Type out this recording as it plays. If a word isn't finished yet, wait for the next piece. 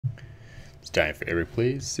It's time for Eric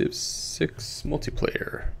Plays Civ 6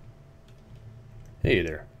 multiplayer. Hey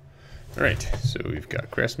there. Alright, so we've got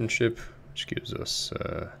craftsmanship, which gives us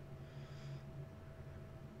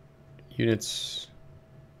units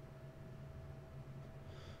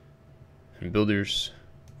and builders.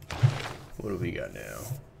 What do we got now?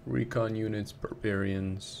 Recon units,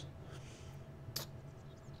 barbarians.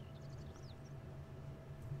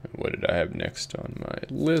 What did I have next on my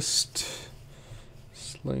list?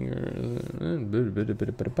 Slinger,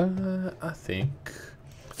 I think.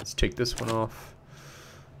 Let's take this one off.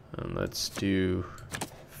 And let's do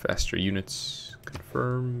faster units.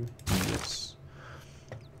 Confirm units.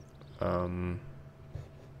 Alright.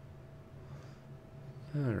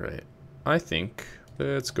 I think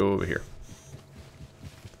let's go over here.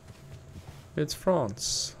 It's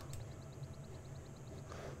France.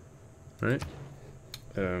 Right?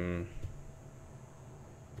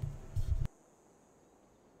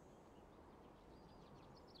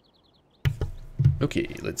 Okay,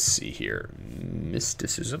 let's see here.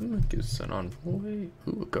 Mysticism gives an envoy.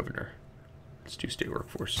 Ooh, a governor. Let's do state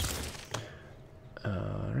workforce.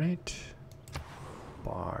 Alright.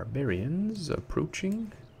 Barbarians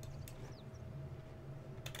approaching.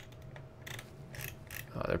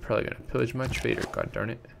 Oh, they're probably gonna pillage my trader, god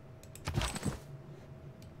darn it.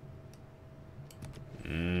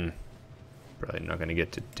 Probably not gonna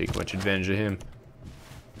get to take much advantage of him.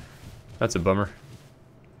 That's a bummer.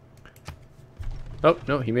 Oh,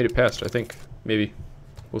 no, he made it past, I think. Maybe.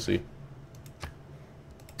 We'll see.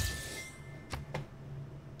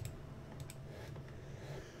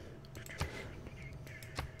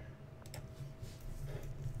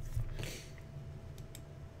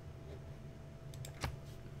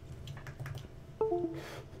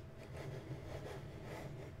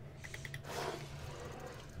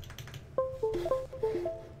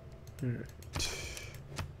 Alright.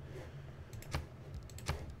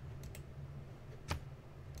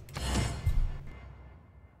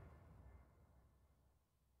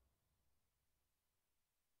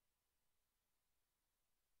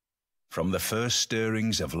 From the first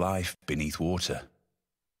stirrings of life beneath water,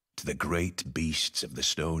 to the great beasts of the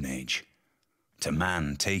Stone Age, to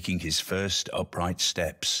man taking his first upright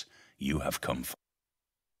steps, you have come.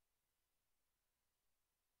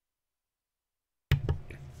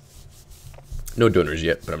 No donors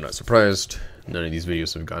yet, but I'm not surprised. None of these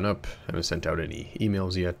videos have gone up. I haven't sent out any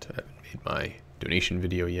emails yet. I haven't made my donation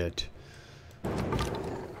video yet.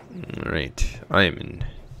 Alright, I am in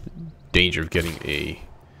danger of getting a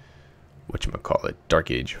whatchamacallit, Dark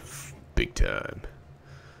Age big time.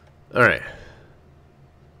 Alright.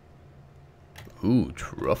 Ooh,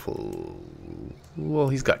 truffle. Well,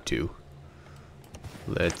 he's got two.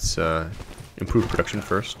 Let's improve production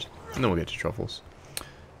first, and then we'll get to truffles.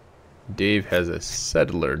 Dave has a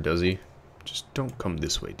settler, does he? Just don't come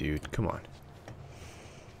this way, dude. Come on.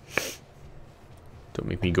 Don't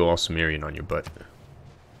make me go all Sumerian on your butt.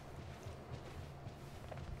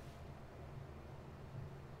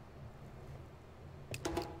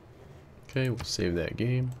 Okay, we'll save that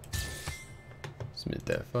game. Submit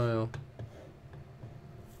that file.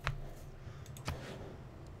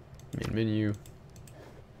 Main menu.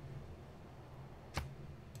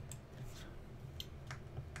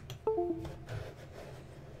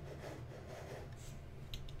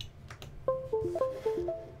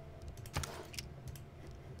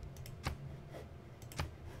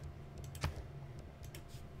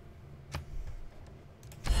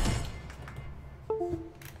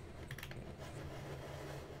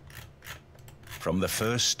 From the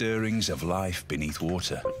first stirrings of life beneath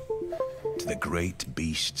water, to the great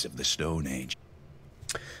beasts of the Stone Age.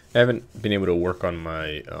 I haven't been able to work on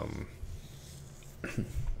my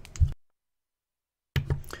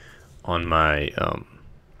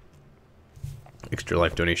extra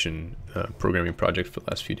life donation programming project for the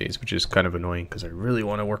last few days, which is kind of annoying because I really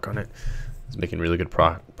want to work on it. I was making really good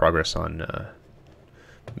progress on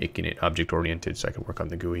making it object oriented so I could work on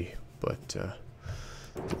the GUI, but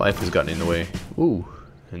life has gotten in the way. Ooh,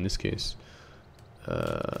 in this case.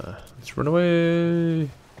 Let's run away. We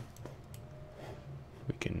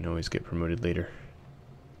can always get promoted later.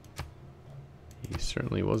 He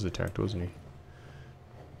certainly was attacked, wasn't he?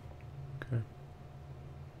 Okay.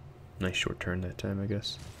 Nice short turn that time, I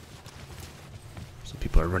guess. Some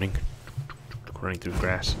people are running through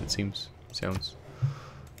grass, it seems. Sounds.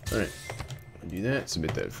 Alright. Do that,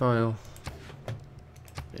 submit that file.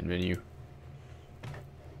 Main menu.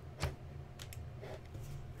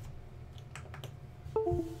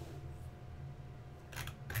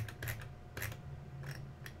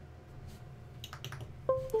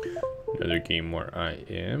 Another game where I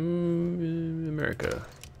am in America.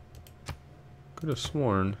 Could have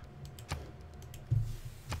sworn.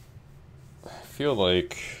 I feel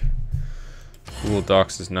like Google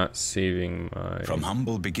Docs is not saving my From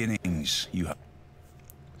humble beginnings, you have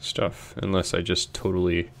stuff, unless I just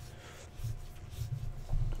totally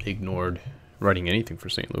ignored writing anything for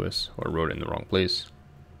St. Louis or wrote it in the wrong place.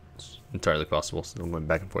 It's entirely possible, so I'm going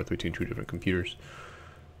back and forth between two different computers.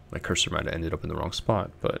 My cursor might have ended up in the wrong spot,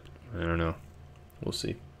 but I don't know. We'll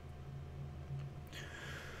see.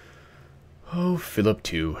 Oh, Philip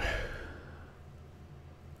 2.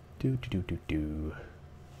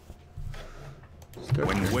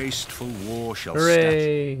 when wasteful war shall stand.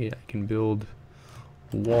 Hooray! I can build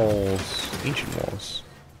walls, ancient walls.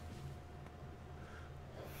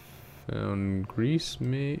 Found Greece,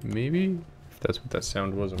 maybe? If that's what that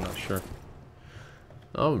sound was, I'm not sure.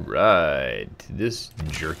 Alright, this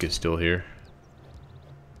jerk is still here.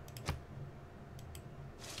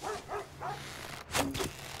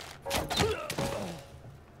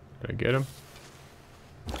 Did I get him?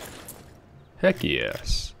 Heck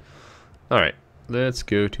yes. Alright, let's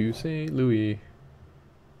go to St. Louis.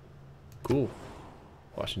 Cool.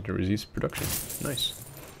 Washington receives production. Nice.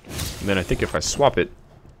 And then I think if I swap it,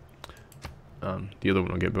 the other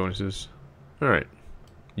one will get bonuses. Alright.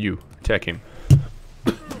 You, attack him.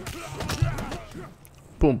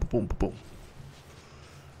 Boom, boom, boom.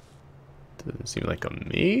 Doesn't seem like a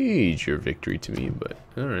major victory to me, but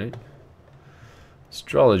alright.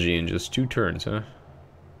 Astrology in just 2 turns, huh?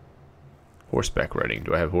 Horseback riding.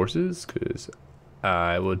 Do I have horses? Because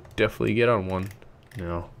I will definitely get on one.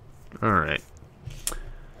 No. Alright.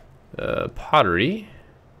 Pottery.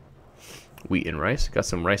 Wheat and rice. Got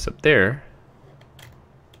some rice up there.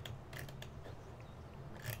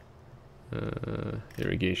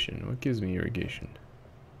 Irrigation. What gives me irrigation?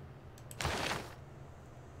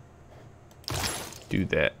 Do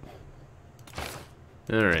that.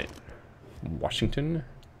 Alright. Washington.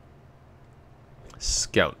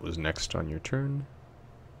 Scout was next on your turn.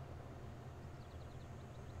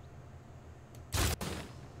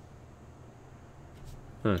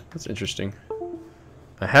 Huh, that's interesting.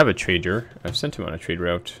 I have a trader. I've sent him on a trade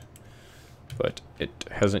route, but it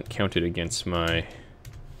hasn't counted against my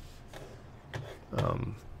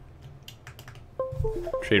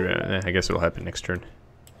trade route. I guess it'll happen next turn.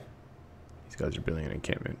 These guys are building an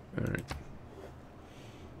encampment. Alright.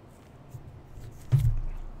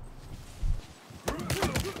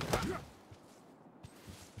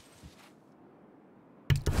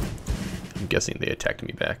 I'm guessing they attacked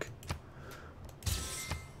me back.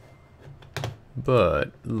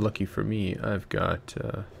 But lucky for me, I've got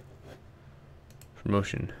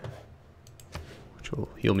promotion, which will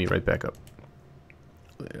heal me right back up.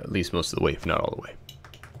 At least most of the way, if not all the way.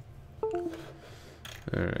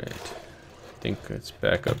 Alright. I think it's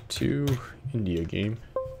back up to India game.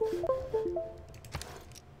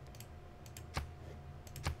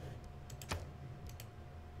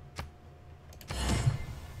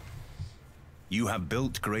 You have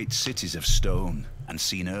built great cities of stone and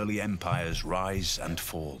seen early empires rise and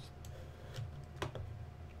fall.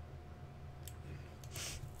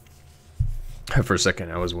 For a second,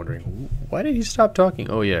 I was wondering, why did he stop talking?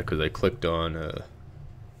 Oh yeah, because I clicked on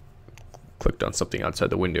something outside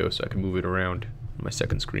the window, so I can move it around on my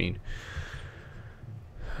second screen.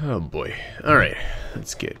 Oh boy! All right,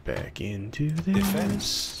 let's get back into this.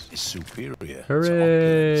 Defense is superior.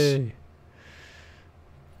 Hooray! To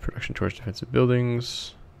Production towards defensive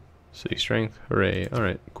buildings, city strength. Hooray! All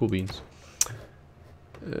right, cool beans.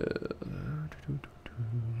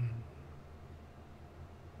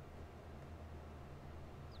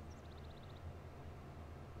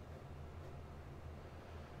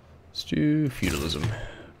 Let's do feudalism.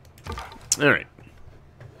 Alright.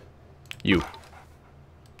 You.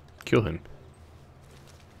 Kill him.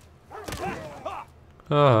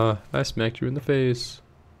 Ah, I smacked you in the face.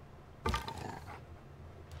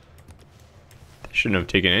 They shouldn't have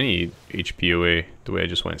taken any HP away the way I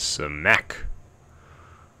just went smack.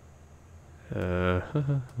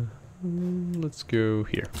 Let's go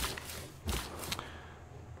here.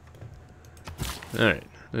 Alright,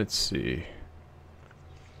 let's see.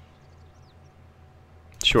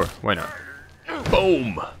 Sure, why not?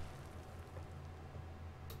 Boom!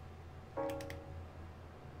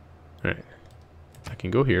 Alright. I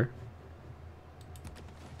can go here.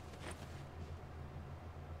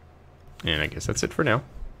 And I guess that's it for now.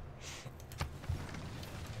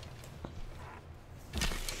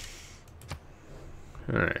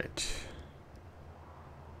 Alright.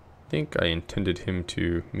 I think I intended him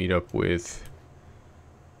to meet up with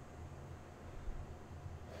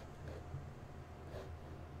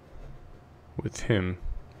him.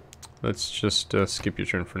 Let's just skip your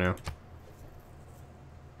turn for now.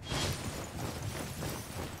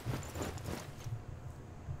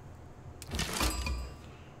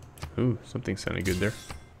 Ooh, something sounded good there.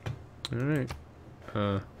 Alright.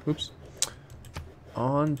 Oops.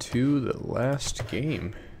 On to the last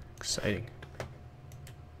game. Exciting.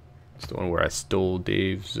 It's the one where I stole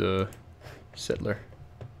Dave's settler.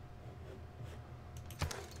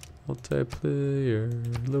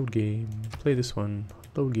 Multiplayer, load game. Play this one,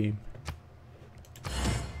 load game.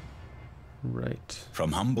 Right.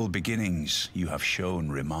 From humble beginnings, you have shown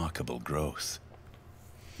remarkable growth.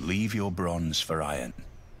 Leave your bronze for iron,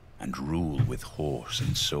 and rule with horse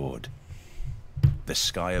and sword. The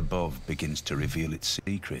sky above begins to reveal its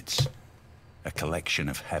secrets, a collection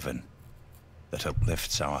of heaven that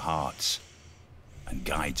uplifts our hearts and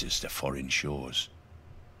guides us to foreign shores.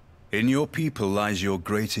 In your people lies your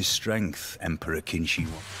greatest strength, Emperor Kinshiwa.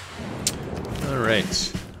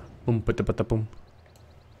 Alright. Boom, pata pata boom.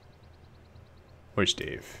 Where's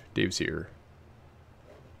Dave? Dave's here.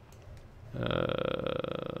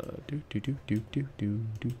 Do do do do do do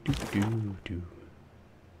do do do do.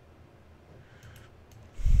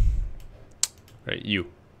 Right, you.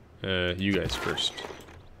 You guys first.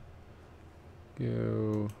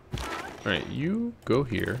 Go. Alright, you go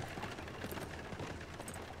here.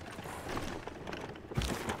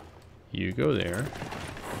 You go there.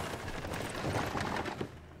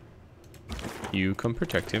 You come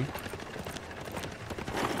protect him.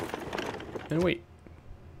 And wait.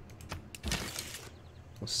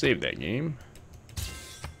 We'll save that game.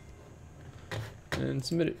 And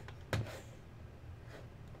submit it.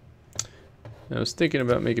 I was thinking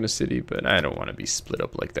about making a city, but I don't want to be split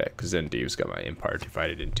up like that, because then Dave's got my empire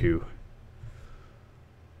divided in two.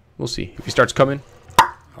 We'll see. If he starts coming,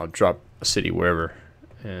 I'll drop a city wherever,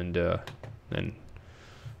 and then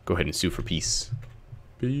go ahead and sue for peace.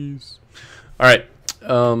 Peace. Alright.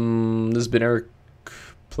 This has been Eric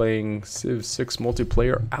playing Civ 6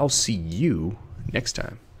 multiplayer. I'll see you next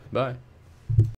time. Bye.